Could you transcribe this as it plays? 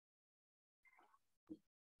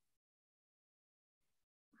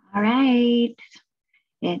All right.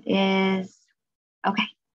 It is okay.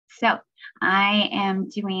 So I am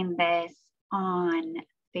doing this on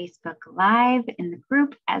Facebook Live in the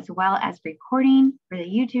group as well as recording for the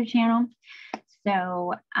YouTube channel.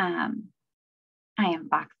 So I am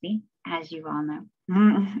Foxy, as you all know.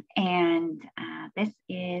 And this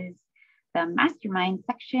is the mastermind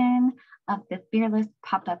section of the Fearless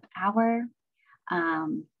Pop-Up Hour.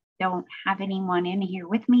 Don't have anyone in here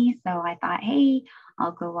with me, so I thought, hey,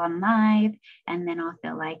 I'll go on live and then I'll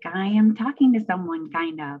feel like I am talking to someone,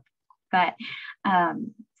 kind of. But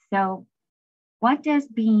so what does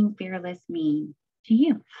being fearless mean to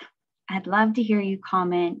you? I'd love to hear you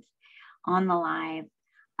comment on the live.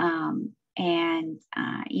 And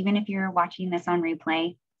even if you're watching this on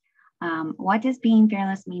replay, what does being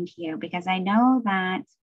fearless mean to you? Because I know that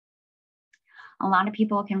a lot of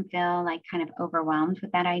people can feel like kind of overwhelmed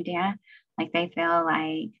with that idea. Like they feel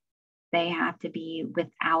like they have to be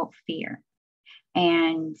without fear.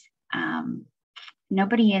 And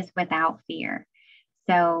nobody is without fear.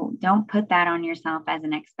 So don't put that on yourself as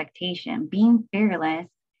an expectation. Being fearless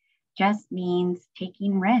just means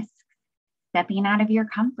taking risks, stepping out of your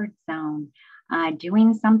comfort zone,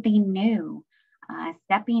 doing something new,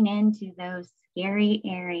 stepping into those scary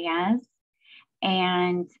areas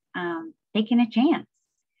and taking a chance.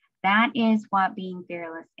 That is what being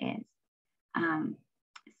fearless is.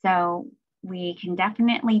 So we can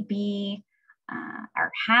definitely be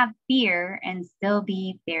or have fear and still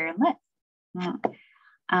be fearless.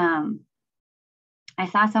 I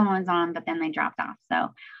saw someone's on, but then they dropped off.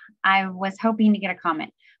 So I was hoping to get a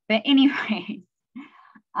comment. But anyways,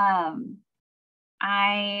 I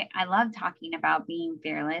love talking about being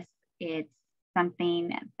fearless. It's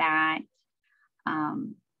something that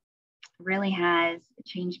really has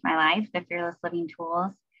changed my life. The Fearless Living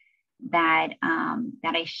tools that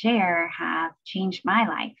I share have changed my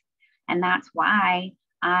life. And that's why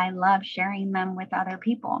I love sharing them with other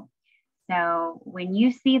people. So when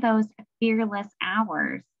you see those fearless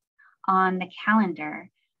hours on the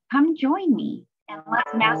calendar, come join me and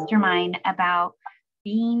let's mastermind about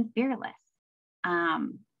being fearless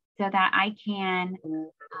so that I can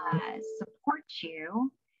support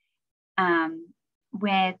you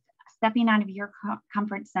with stepping out of your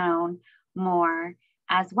comfort zone more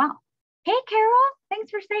as well. Hey, Carol, thanks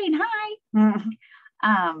for saying hi.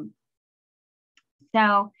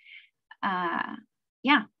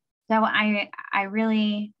 Yeah. So I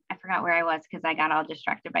forgot where I was because I got all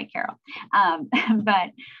distracted by Carol.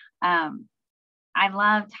 But I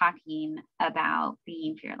love talking about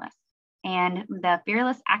being fearless. And the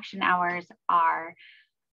Fearless Action Hours are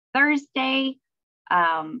Thursday.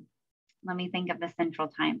 Let me think of the central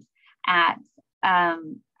times at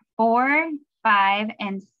 4, 5,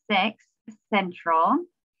 and 6 central.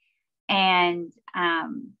 And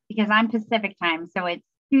because I'm Pacific time, so it's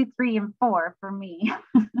 2, 3, and 4 for me.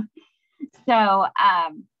 So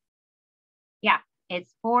yeah,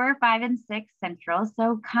 it's 4, 5, and 6 central.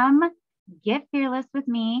 So come get fearless with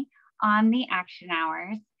me on the action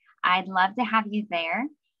hours. I'd love to have you there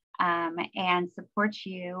and support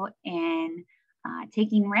you in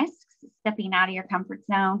taking risks, stepping out of your comfort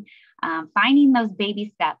zone, finding those baby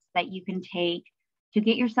steps that you can take to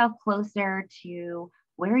get yourself closer to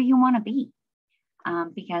where you want to be.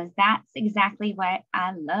 Because that's exactly what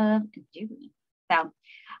I love doing. So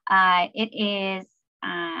it is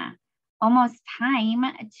almost time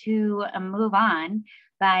to move on,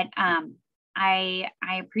 but I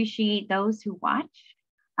appreciate those who watch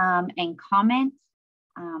and comment.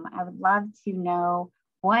 I would love to know,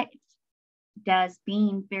 what does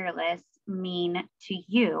being fearless mean to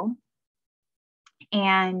you?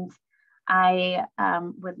 And I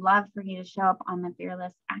would love for you to show up on the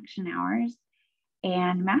Fearless Action Hours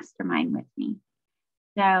and mastermind with me.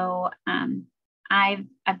 So I've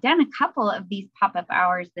done a couple of these pop-up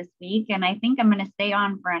hours this week, and I think I'm going to stay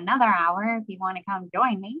on for another hour if you want to come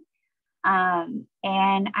join me. And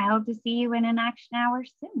I hope to see you in an action hour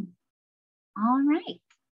soon. All right.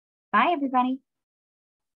 Bye, everybody.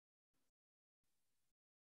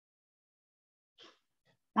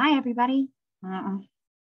 Bye, everybody.